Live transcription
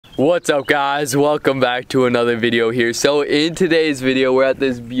What's up, guys? Welcome back to another video here. So in today's video, we're at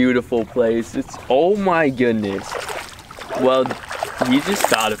this beautiful place. It's, oh my goodness. Well, he just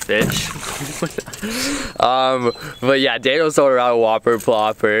got a fish. But yeah, Daniel's throwing around a whopper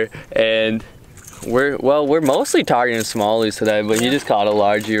plopper, and we're mostly targeting smallies today, but he just caught a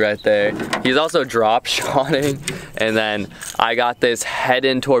largie right there. He's also drop shotting, and then I got this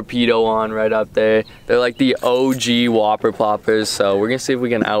Heddon Torpedo on right up there. They're like the OG whopper ploppers, so we're gonna see if we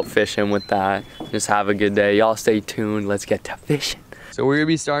can outfish him with that. Just have a good day. Y'all stay tuned. Let's get to fishing. So we're gonna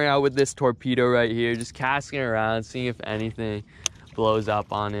be starting out with this torpedo right here, just casting it around, seeing if anything blows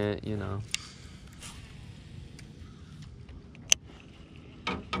up on it, you know.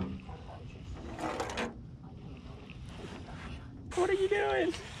 What are you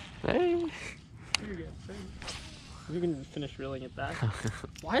doing? Hey. You're good. You can finish reeling it back.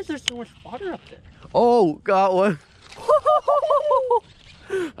 Why is there so much water up there? Oh, got one.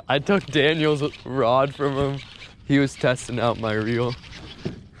 I took Daniel's rod from him. He was testing out my reel.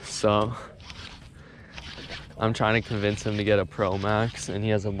 So I'm trying to convince him to get a Pro Max, and he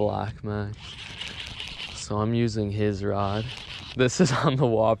has a Black Max. So I'm using his rod. This is on the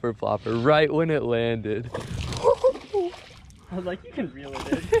whopper plopper right when it landed. I was like, you can reel it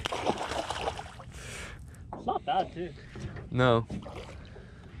in. It's not bad, too. No.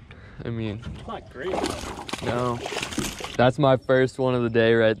 I mean, it's not great. No. That's my first one of the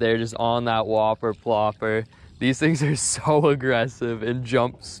day right there, just on that whopper plopper. These things are so aggressive and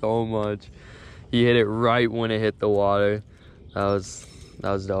jump so much. He hit it right when it hit the water. That was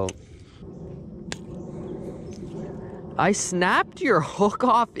dope. I snapped your hook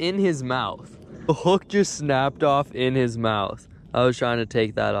off in his mouth. The hook just snapped off in his mouth. I was trying to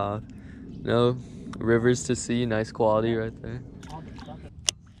take that off. No, rivers to sea, nice quality right there.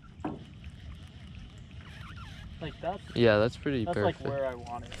 Like that? Yeah, that's pretty perfect. That's like where I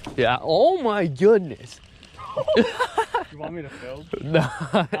want it. Yeah, oh my goodness. You want me to film? No.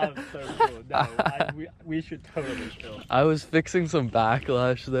 That was so cool. No, we should totally film. I was fixing some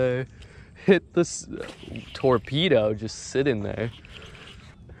backlash there. Hit this torpedo just sitting there.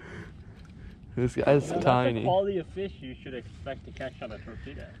 This guy's tiny. That's the quality of fish you should expect to catch on a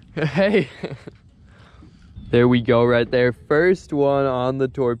torpedo. Hey. There we go right there. First one on the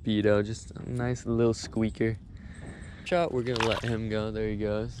torpedo. Just a nice little squeaker. Shot, we're gonna let him go. There he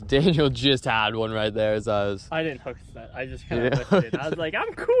goes. Daniel just had one right there as I didn't hook that. I just kind of lifted it. I was like,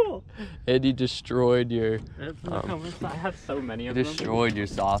 I'm cool. And he destroyed your I have so many of them. Destroyed your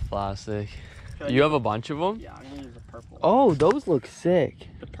soft plastic. You have a bunch of them? Yeah, I'm gonna use the purple. Oh, those look sick.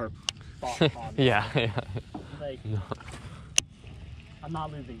 The purple. Yeah. Like, no. I'm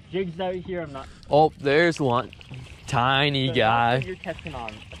not losing jigs out here. I'm not. Oh, there's one. Tiny guy. You're catching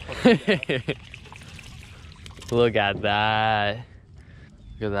on. Look at that.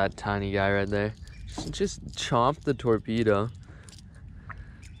 Look at that tiny guy right there. Just chomp the torpedo.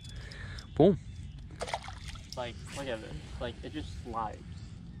 Boom. Like, look at this. Like, it just slides.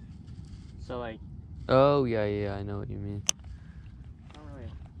 So, like. Oh, yeah, I know what you mean. Not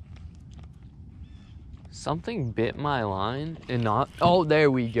really. Something bit my line and not. Oh,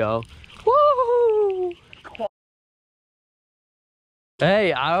 there we go. Woo!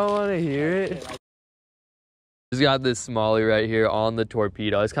 Hey, I don't want to hear it. Just got this smallie right here on the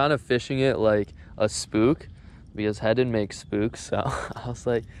torpedo. I was kind of fishing it like a spook because Heddon makes spooks. So I was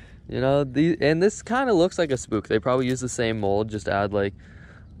like, you know, and this kind of looks like a spook. They probably use the same mold, just add like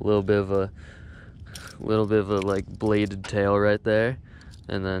a little bit of a like bladed tail right there,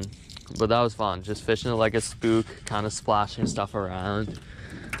 and then. But that was fun, just fishing it like a spook, kind of splashing stuff around.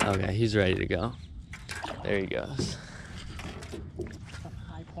 Okay, he's ready to go. There he goes. Some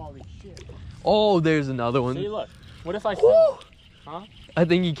high quality shit. Oh, there's another one. See, look. What if I said, huh? I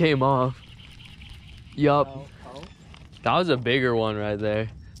think he came off. Yup. Oh. That was a bigger one right there.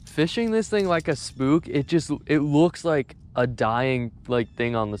 Fishing this thing like a spook, it looks like a dying like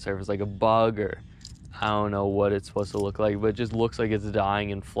thing on the surface, like a bug, or I don't know what it's supposed to look like, but it just looks like it's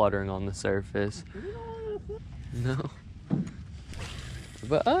dying and fluttering on the surface. No.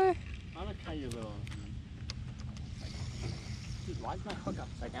 But I like how you little. Dude, why is my hook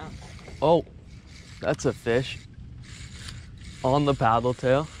upside down? Oh, that's a fish. On the paddle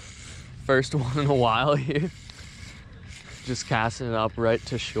tail. First one in a while here. Just casting it up right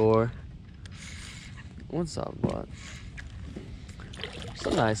to shore. What's up, bud? It's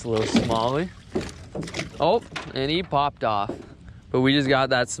a nice little smallie. Oh, and he popped off. But we just got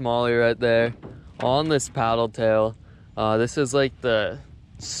that smallie right there on this paddle tail. This is like the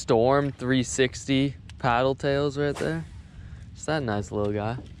Storm 360 paddle tails right there. Just that nice little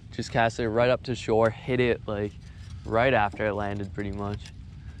guy. Just cast it right up to shore, hit it like right after it landed pretty much.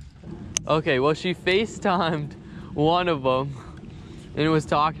 Okay, well, she FaceTimed one of them and was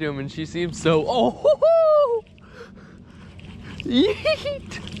talking to him, and she seemed so, oh, yeet,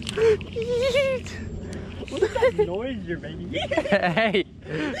 yeet. What is that noise you're making? Hey,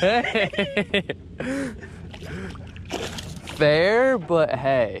 hey. Fair, but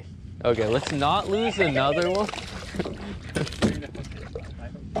hey. Okay, let's not lose another one.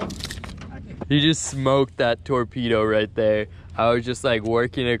 He just smoked that torpedo right there. I was just like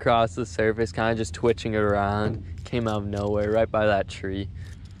working across the surface, kind of just twitching it around. Came out of nowhere, right by that tree.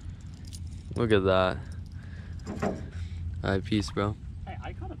 Look at that. All right, peace, bro. Hey,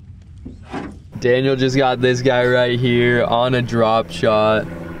 I caught him. Daniel just got this guy right here on a drop shot.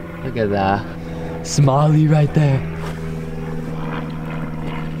 Look at that. Smalley right there.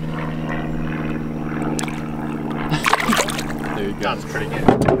 There you go. That's pretty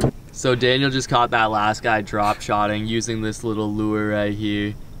good. So Daniel just caught that last guy drop shotting using this little lure right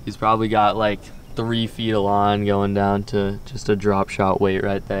here. He's probably got like 3 feet of line going down to just a drop shot weight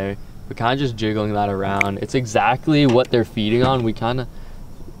right there. We're kind of just jiggling that around. It's exactly what they're feeding on. We kind of,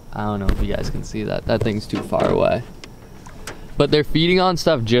 I don't know if you guys can see that. That thing's too far away. But they're feeding on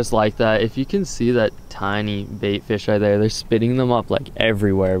stuff just like that. If you can see that tiny bait fish right there, they're spitting them up like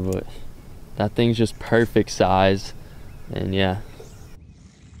everywhere, but that thing's just perfect size. And yeah.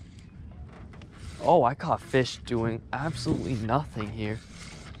 Oh, I caught fish doing absolutely nothing here.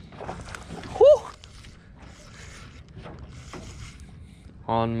 Whew.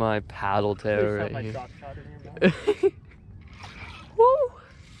 On my paddle tail right here. Woo.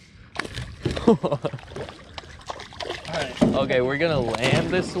 Alright. Okay, we're gonna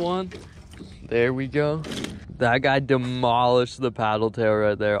land this one. There we go. That guy demolished the paddle tail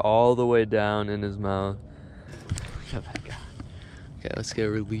right there, all the way down in his mouth. Look at that guy. Okay, let's get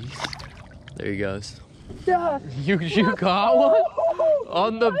released. There he goes. Yes. You got one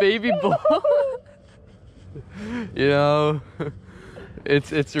on the baby bull. You know,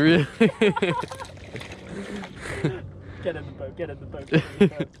 it's really. Get in the boat. Get in the boat. Get in the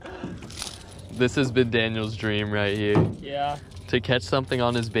boat. This has been Daniel's dream right here. Yeah. To catch something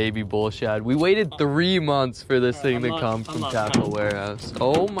on his baby bull shad. We waited 3 months for this thing to come from Tackle Warehouse.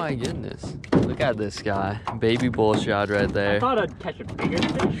 Oh my goodness. Look at this guy. Baby bull shad right there. I thought I'd catch a bigger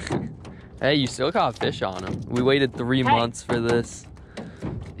fish. Hey, you still caught fish on him. We waited 3 months for this.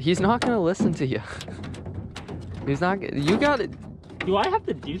 He's not gonna listen to you. He's not, you gotta. Do I have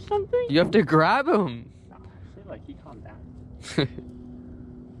to do something? You have to grab him. No, I feel like he calmed down.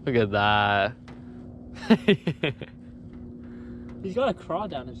 Look at that. He's got a craw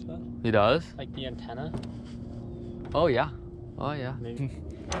down his butt. He does? Like the antenna. Oh yeah. Oh yeah. Maybe.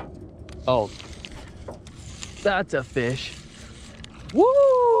 Oh. That's a fish.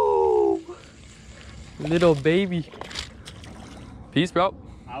 Woo! Little baby. Peace, bro.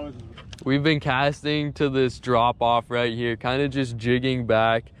 We've been casting to this drop off right here, kind of just jigging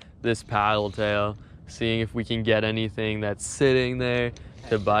back this paddle tail, seeing if we can get anything that's sitting there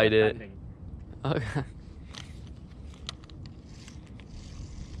to bite it. Okay.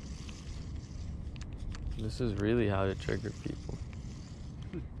 This is really how to trigger people.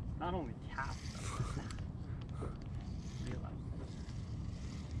 Not only cast.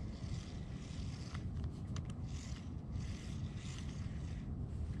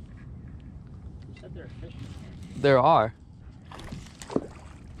 You said there are fish. There are.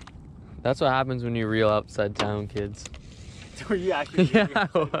 That's what happens when you reel upside down, kids. Were you actually? Yeah, I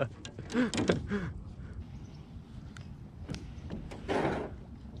was.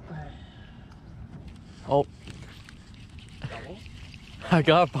 Oh. Double? I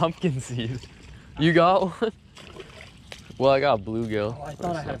got a pumpkin seed. You got one? Well, I got a bluegill. Oh, I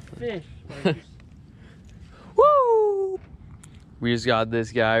thought I had a fish. Woo! We just got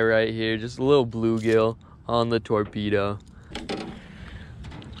this guy right here, just a little bluegill on the torpedo.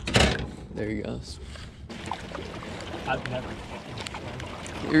 There he goes. I've never.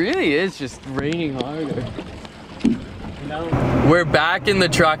 It really is just raining harder. No. We're back in the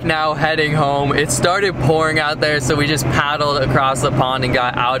truck now, heading home. It started pouring out there, so we just paddled across the pond and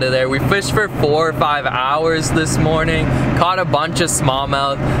got out of there. We fished for 4 or 5 hours this morning, caught a bunch of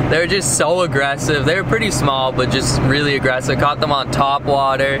smallmouth. They were just so aggressive. They were pretty small, but just really aggressive. Caught them on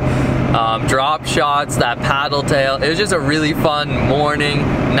topwater, drop shots, that paddle tail. It was just a really fun morning.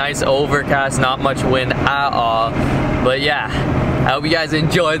 Nice overcast, not much wind at all. But yeah, I hope you guys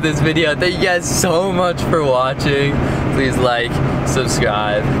enjoyed this video. Thank you guys so much for watching. Please like,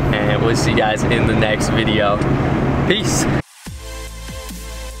 subscribe, and we'll see you guys in the next video. Peace.